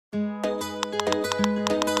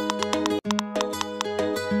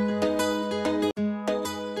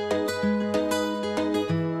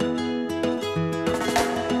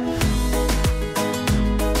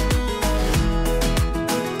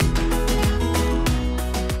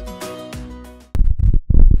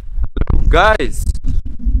Guys,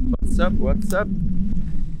 what's up? What's up?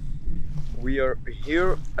 We are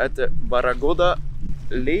here at the Baragoda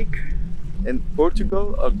Lake in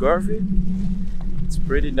Portugal, Algarve. It's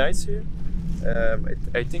pretty nice here.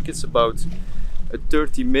 I think it's about a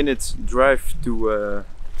 30-minute drive to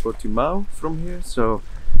Portimao from here, so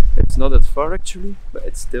it's not that far actually, but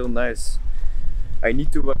it's still nice. I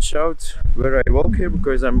need to watch out where I walk here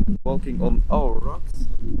because I'm walking on all rocks.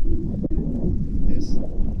 Yes.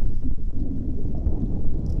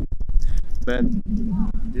 Man,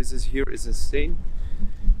 this is here is insane.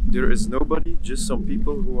 There is nobody, just some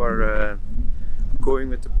people who are going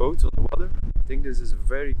with the boat on the water. I think this is a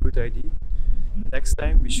very good idea. Next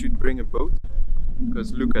time we should bring a boat,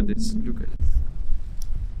 because look at this, look at it.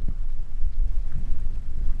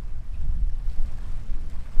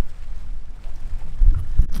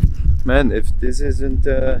 Man, if this isn't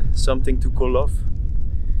something to call off,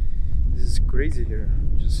 this is crazy here.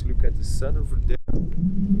 Just look at the sun over there.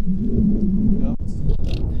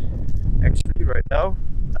 Actually, right now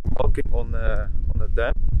I'm walking on a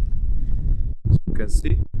dam, as you can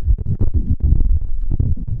see.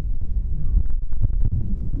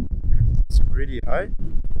 It's pretty high,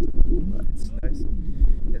 but it's nice.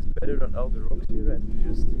 It's better than all the rocks here, and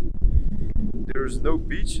there's no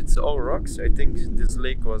beach. It's all rocks. I think this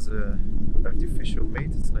lake was artificial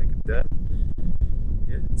made. It's like a dam.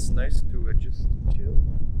 Yeah, it's nice to just chill.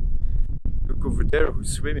 Look over there,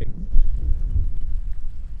 who's swimming.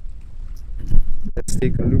 Let's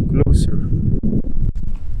take a look closer.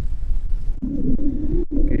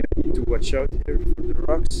 Okay, I need to watch out here for the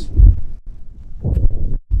rocks.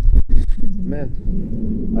 Man,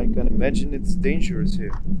 I can imagine it's dangerous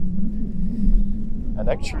here. And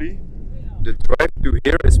actually, the drive to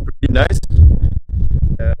here is pretty nice.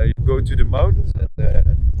 You go to the mountains and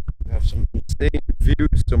you have some insane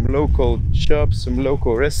views, some local shops, some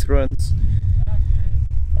local restaurants.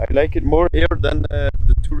 I like it more here than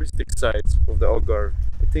the touristic sides of the Algarve.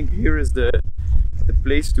 I think here is the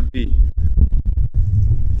place to be.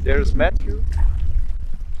 There's Matthew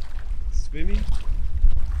swimming.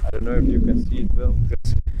 I don't know if you can see it well,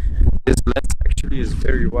 because this lens actually is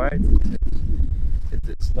very wide.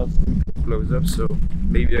 It's not close up, so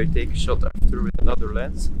maybe I take a shot after with another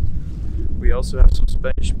lens. We also have some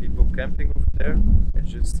Spanish people camping over there. I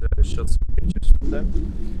just shot some pictures from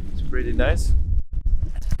them. It's pretty nice.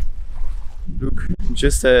 Look,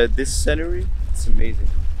 just this scenery, it's amazing.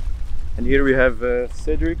 And here we have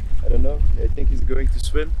Cedric. I don't know, I think he's going to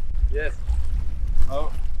swim. Yes.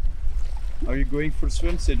 Oh, are you going for a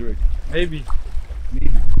swim, Cedric? Maybe.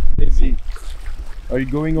 Maybe. Are you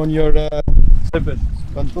going on your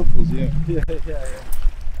pantoffels? Yeah. Yeah.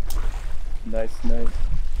 Nice.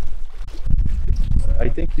 I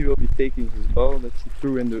think he will be taking his ball that he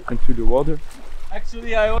threw into the water.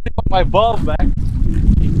 Actually, I only got my ball back,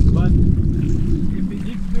 but if he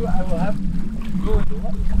needs to, I will have to go in the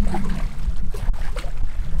water.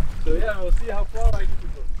 So yeah, we'll see how far I need to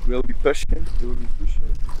go. We'll be pushing.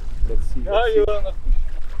 Let's see. No, you will not push.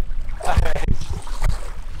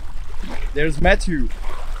 There's Matthew.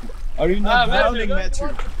 Are you not drowning, Matthew?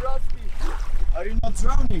 Are you not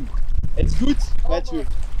drowning? It's good, Matthew.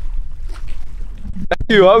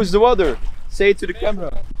 Matthew, how's the water? Say it to the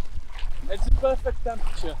camera. It's the perfect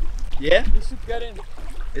temperature. Yeah? You should get in.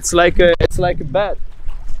 It's like a bath.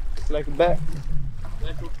 It's like a bath.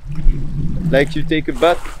 Like you take a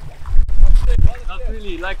bath. Not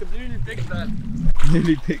really, like a really big bath.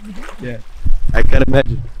 Really big. Yeah. I can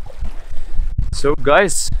imagine. So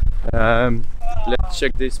guys, let's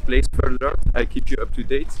check this place further out. I'll keep you up to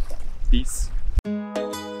date. Peace.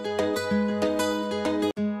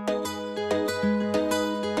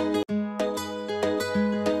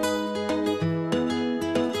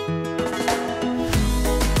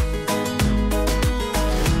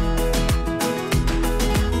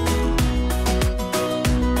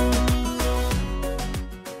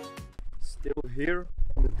 Still here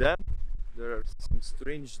on the dam. There are some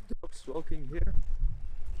strange dogs walking here.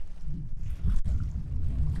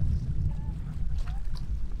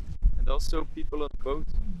 And also people on the boat.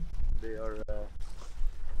 They are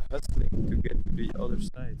hustling to get to the other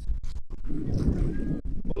side.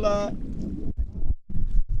 Hola!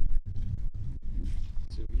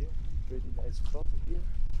 So yeah, pretty nice spot here.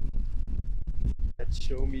 Let's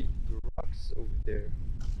show me the rocks over there.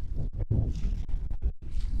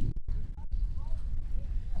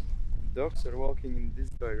 Dogs are walking in this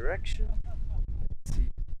direction. Let's see.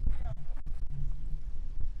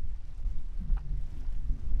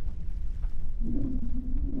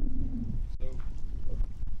 So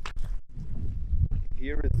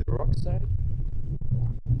here is the rock side.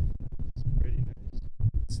 It's pretty nice.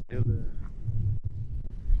 It's still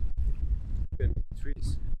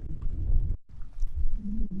trees.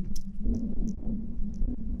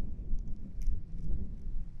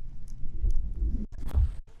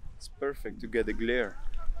 It's perfect to get a glare.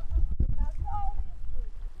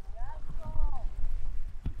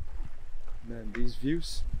 Man, these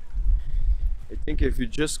views. I think if you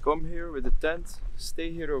just come here with a tent,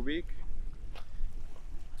 stay here a week,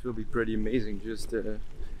 it will be pretty amazing. Just the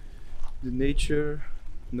nature,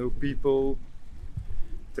 no people,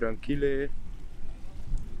 tranquille,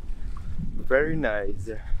 very nice.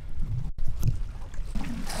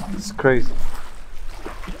 It's crazy.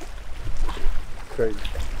 Crazy.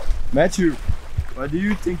 Matthew, what do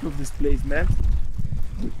you think of this place, man?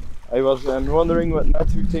 I'm wondering what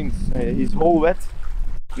Matthew thinks. He's all wet.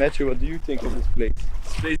 Matthew, what do you think of this place?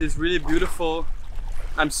 This place is really beautiful.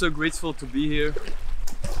 I'm so grateful to be here.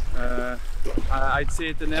 I'd say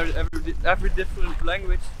it in every different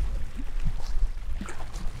language.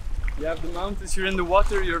 You have the mountains, you're in the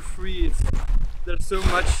water, you're free. There's so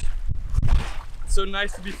much. It's so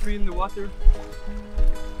nice to be free in the water.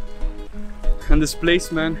 And this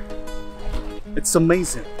place, man, it's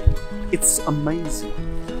amazing. It's amazing.